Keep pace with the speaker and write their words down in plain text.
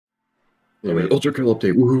Anyway, Ultra Kill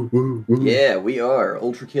update. Woohoo, woohoo, woohoo. Yeah, we are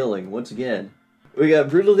ultra killing once again. We got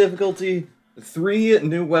brutal difficulty, 3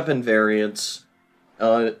 new weapon variants,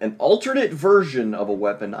 an alternate version of a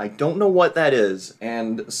weapon. I don't know what that is,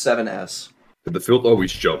 and 7S. Did the filth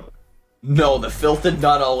always jump? No, the filth did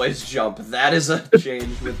not always jump. That is a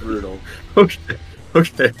change with brutal. Okay,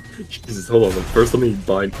 okay. Jesus, hold on. First, let me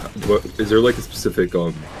bind. Is there like a specific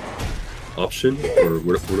option, or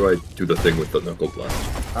where do I do the thing with the knuckle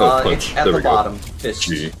blast? Oh, punch. It's at there the we bottom. go. Fist.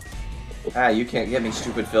 G. Ah, you can't get me,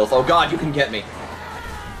 stupid filth. Oh god, you can get me.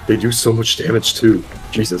 They do so much damage too.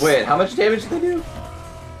 Jesus. Wait, how much damage do they do?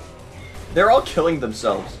 They're all killing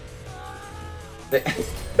themselves. They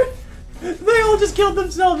they all just killed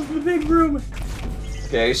themselves in the big room.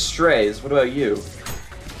 Okay, strays. What about you?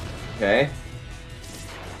 Okay.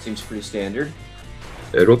 Seems pretty standard.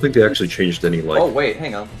 I don't think they actually changed any like. Oh wait,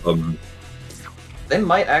 hang on. They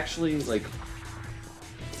might actually like.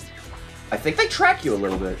 I think they track you a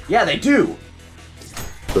little bit. Yeah, they do.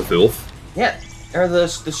 The filth. Yeah, or the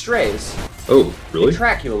strays. Oh, really? They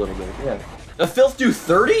track you a little bit. Yeah. The filth do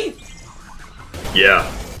 30? Yeah.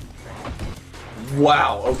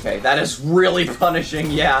 Wow. Okay, that is really punishing.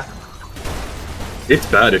 Yeah. It's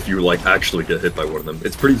bad if you like actually get hit by one of them.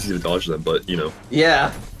 It's pretty easy to dodge them, but you know.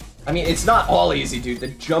 Yeah. I mean, it's not all easy, dude. The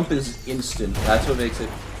jump is instant. That's what makes it.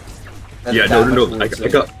 Yeah, no.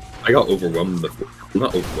 I got overwhelmed before.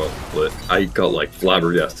 Not overwhelmed, but I got like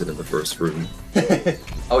flabbergasted in the first room.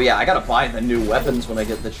 Oh yeah, I gotta buy the new weapons when I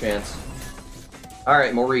get the chance.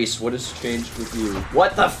 Alright, Maurice, what has changed with you?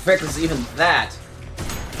 What the frick is even that?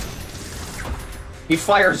 He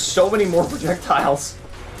fires so many more projectiles.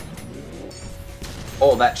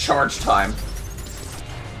 Oh, that charge time.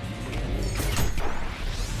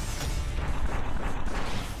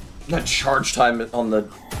 That charge time on the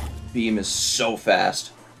beam is so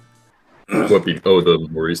fast. What beam? Oh, the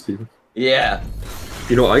Maurice beam? Yeah.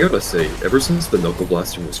 You know, I gotta say, ever since the Knuckle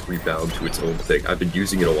Blaster was rebound to its own thing, I've been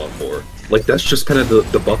using it a lot more. Like, that's just kind of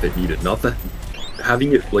the buff it needed. Not that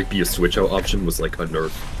having it, like, be a switch-out option was, like, a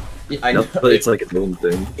nerf. Yeah, I know. But it's, like, its own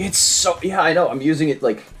thing. It's so... Yeah, I know. I'm using it,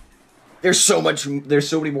 like... There's so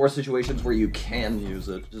many more situations where you can use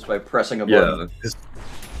it, just by pressing a button. Yeah,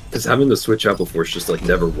 because having the switch out before is just, like,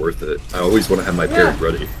 never worth it. I always want to have my parry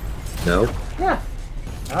ready. No? Yeah.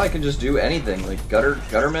 Now I can just do anything, like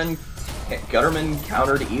Gutterman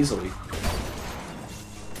countered easily.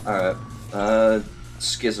 Alright,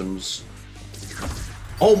 schisms.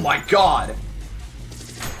 Oh my god!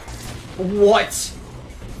 What?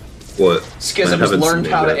 What? Schisms learned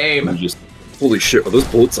how to aim. Holy shit, are those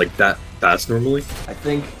bullets like that fast normally? I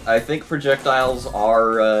think projectiles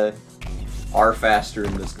are faster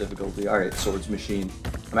in this difficulty. Alright, swords machine.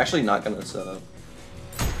 I'm actually not gonna set up.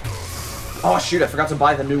 Oh shoot, I forgot to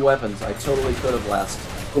buy the new weapons. I totally could have last.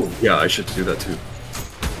 Oh, yeah, I should do that too.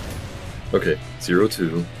 Okay,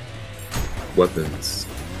 0-2. Weapons.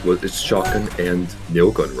 What, it's shotgun and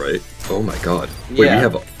nail gun, right? Oh my god. Wait, yeah. we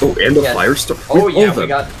have and the fire star. Oh yeah, we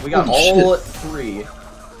got all 3.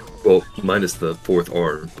 Well, minus the 4th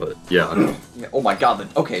arm, but yeah. Yeah. Oh my god,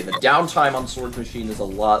 okay, the downtime on Sword Machine is a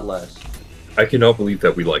lot less. I cannot believe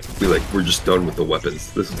that we're just done with the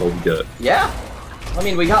weapons. This is all we get. Yeah. I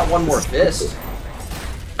mean, we got one more fist.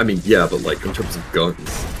 I mean, yeah, but like, in terms of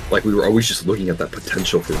guns, like, we were always just looking at that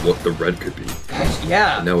potential for what the red could be.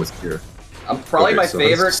 Yeah. And now it's here. Probably my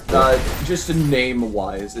favorite, just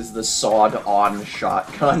name-wise, is the sawed-on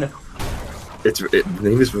shotgun. The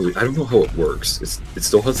name is really... I don't know how it works. It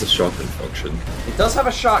still has the shotgun function. It does have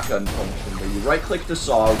a shotgun function, but you right-click the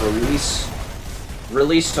saw,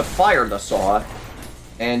 release to fire the saw,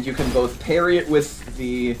 and you can both parry it with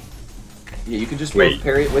the... Yeah, you can just both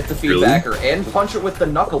parry it with the feedbacker and punch it with the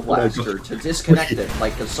knuckle blaster to disconnect it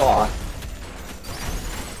like a saw.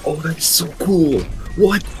 Oh, that's so cool!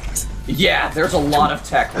 What? Yeah, there's a lot of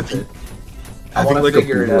tech with it. I want to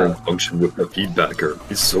figure it out. Function with the feedbacker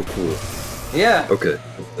is so cool. Yeah. Okay,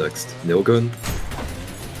 what's next? Nail gun?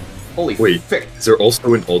 Holy frick. Is there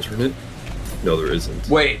also an alternate? No, there isn't.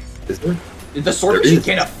 Wait. Is there? Did the sword machine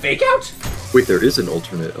get a fake out? Wait, there is an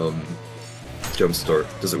alternate, jump start.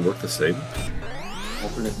 Does it work the same?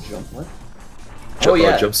 Alternate jump what? Oh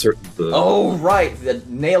yeah. Jump start the... Oh right, the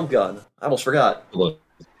nail gun. I almost forgot. Hold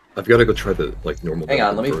on. I've got to go try the like normal. Hang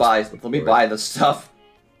on, let me buy the stuff.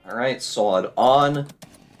 All right, sawed on.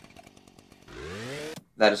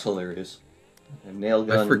 That is hilarious. And nail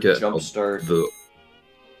gun. I forget jump start. The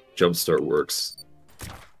jump start works.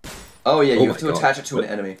 Oh yeah, you have to attach it to an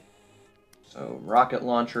enemy. So rocket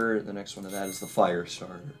launcher. The next one of that is the fire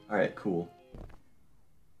starter. All right, cool.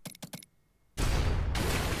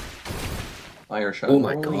 Fire shot. Oh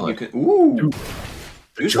my god. You could, ooh. Dude,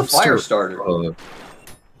 Use the fire starter.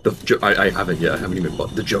 I haven't yet. I haven't even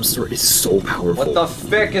bought the jump start is so powerful. What the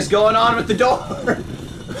frick is going on with the door?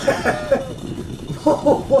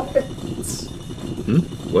 What?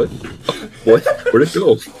 What? What? Where'd it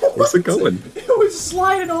go? Where's it going? It was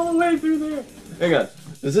sliding all the way through there. Hang on.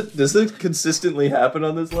 Does it consistently happen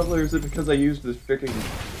on this level, or is it because I used this freaking?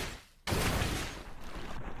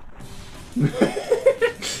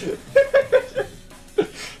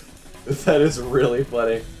 That is really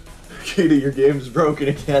funny. Kita, your game's broken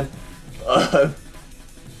again.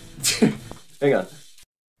 Hang on.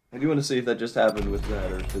 I do want to see if that just happened with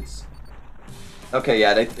that, or if it's... Okay,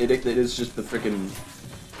 yeah, it is just the freaking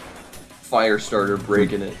fire starter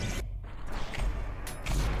breaking it.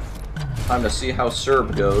 Time to see how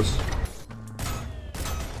Serb goes.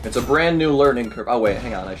 It's a brand new learning curve. Oh wait,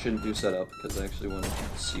 hang on, I shouldn't do setup, because I actually want to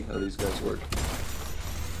see how these guys work.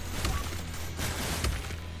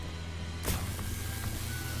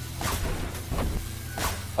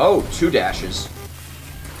 Oh, 2 dashes.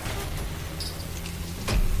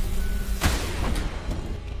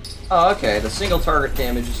 Oh, okay, the single target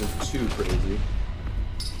damage isn't too crazy.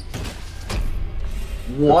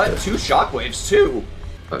 What? Okay. 2 shockwaves, too?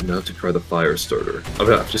 Now to try the fire starter. I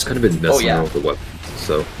mean, I've just kind of been messing around with the weapons,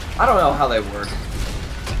 so... I don't know how they work.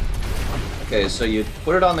 Okay, so you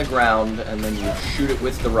put it on the ground, and then you shoot it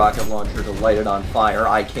with the rocket launcher to light it on fire.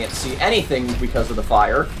 I can't see anything because of the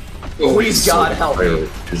fire. Oh, please, God, help me. It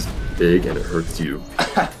is big, and it hurts you.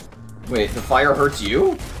 Wait, the fire hurts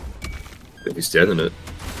you? If you stand in it.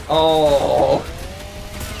 Oh.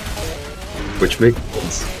 Which makes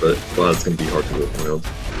sense, but, wow, it's gonna be hard to work around.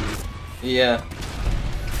 Yeah.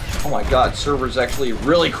 Oh my God, server's actually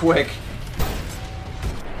really quick.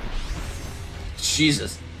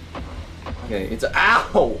 Jesus. Okay, it's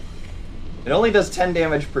ow! It only does 10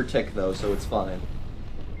 damage per tick though, so it's fine.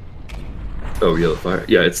 Oh yeah, the fire.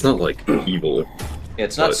 Yeah, it's not like evil. Yeah,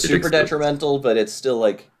 it's not super detrimental, but it's still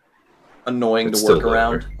like annoying to work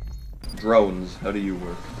around. Drones, how do you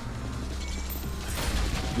work?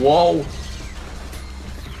 Whoa!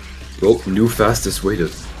 Well, new fastest way to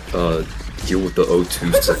deal with the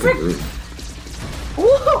O2 second room.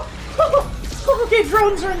 Whoa! Okay,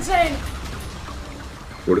 drones are insane!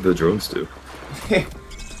 What do the drones do?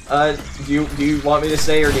 Do you want me to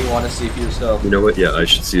say, or do you want to see for yourself? You know what? Yeah, I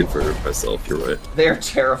should see it for myself. You're right. They're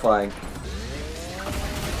terrifying.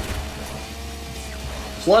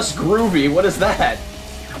 Plus groovy, what is that?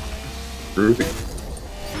 Groovy.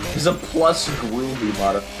 There's a plus groovy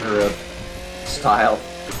modifier style.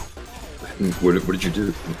 What did you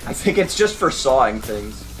do? I think it's just for sawing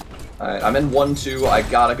things. Alright, I'm in 1-2. I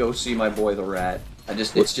gotta go see my boy the rat.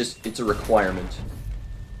 It's a requirement.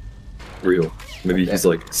 Real. Maybe he's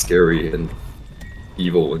like scary and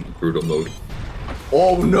evil in brutal mode.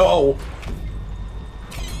 Oh no!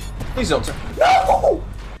 Please don't turn. No!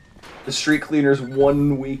 The street cleaner's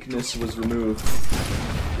one weakness was removed.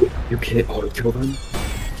 You can't auto-kill them?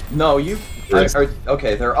 No, you...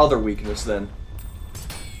 okay, their other weakness then.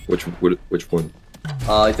 Which one?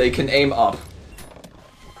 They can aim up.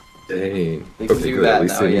 Dang. They can do that at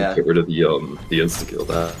least now, they yeah. get rid of the insta-kill.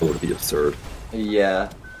 That would be absurd. Yeah.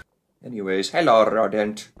 Anyways, hello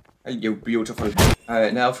rodent. You beautiful.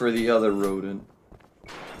 Alright, now for the other rodent.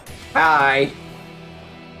 Hi!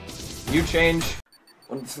 You change.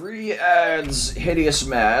 1-3 adds hideous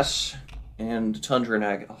mass and tundra and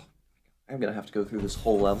ag. Oh, I'm gonna have to go through this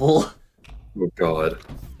whole level. Oh god.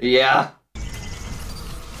 Yeah.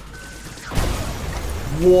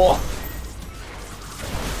 Whoa.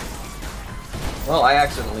 Well, I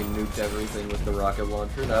accidentally nuked everything with the rocket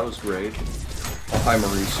launcher. That was great. Oh, hi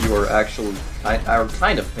Maurice, you are actually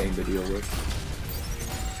kind of pain to deal with.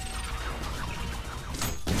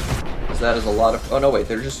 Because that is a lot of. Oh no, wait,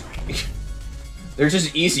 they're just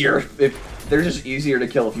easier. They're just easier to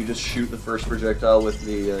kill if you just shoot the first projectile with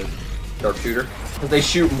the sharpshooter. Because they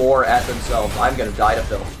shoot more at themselves. I'm gonna die to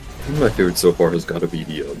Phil. I think my favorite so far has got to be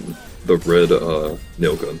the red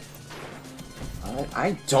nail gun.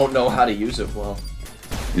 I don't know how to use it well.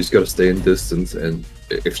 You just gotta stay in distance, and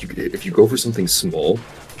if you go for something small,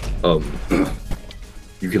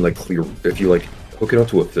 you can like clear. If you like hook it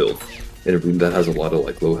onto a field in a room that has a lot of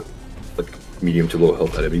like medium to low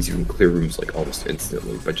health enemies, you can clear rooms like almost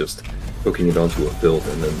instantly by just hooking it onto a field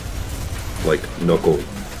and then like knuckle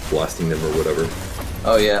blasting them or whatever.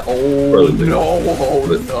 Oh yeah. Oh no! Oh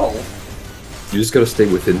no! You just gotta stay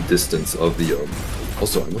within distance of the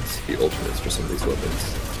Also, I want to see the alternates for some of these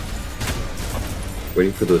weapons.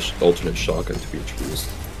 Waiting for the alternate shotgun to be introduced.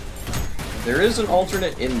 There is an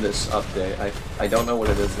alternate in this update. I don't know what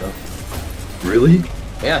it is though. Really?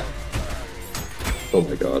 Yeah. Oh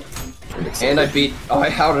my god. And I beat. Oh,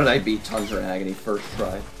 how did I beat Tundra Agony first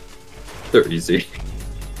try? They're easy.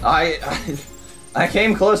 I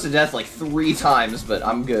came close to death like 3 times, but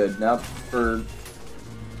I'm good. Now for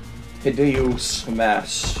Hideus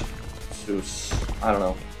Mass. I don't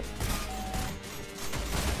know.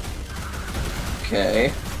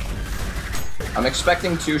 Okay. I'm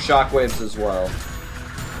expecting 2 shockwaves as well.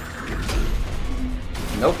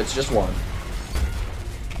 Nope, it's just 1.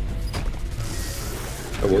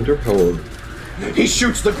 I wonder how... He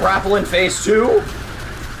shoots the grapple in phase 2?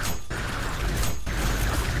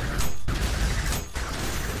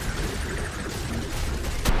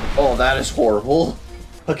 Oh, that is horrible.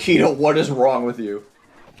 Akita, what is wrong with you?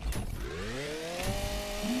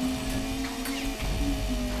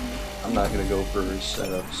 I'm not gonna go for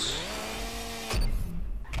setups.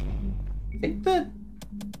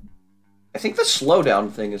 I think the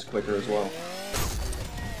slowdown thing is quicker as well.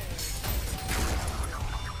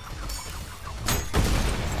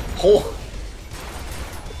 Oh!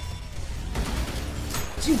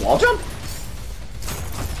 Does he wall jump?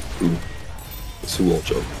 Ooh. It's a wall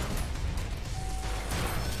jump.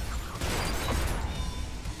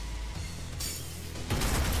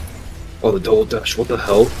 Oh, the double dash, what the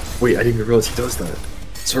hell? Wait, I didn't even realize he does that.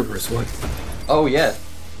 Cerberus, what? Oh, yeah.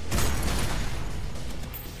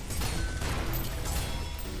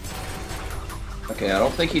 Okay, I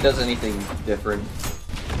don't think he does anything different.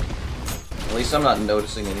 At least I'm not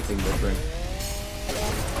noticing anything different.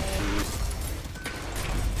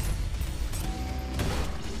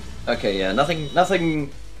 Okay, yeah, nothing...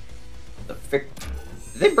 The fic...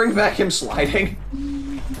 Did they bring back him sliding?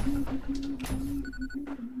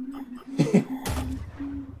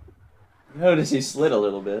 Notice he slid a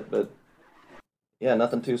little bit, but... Yeah,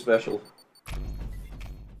 nothing too special.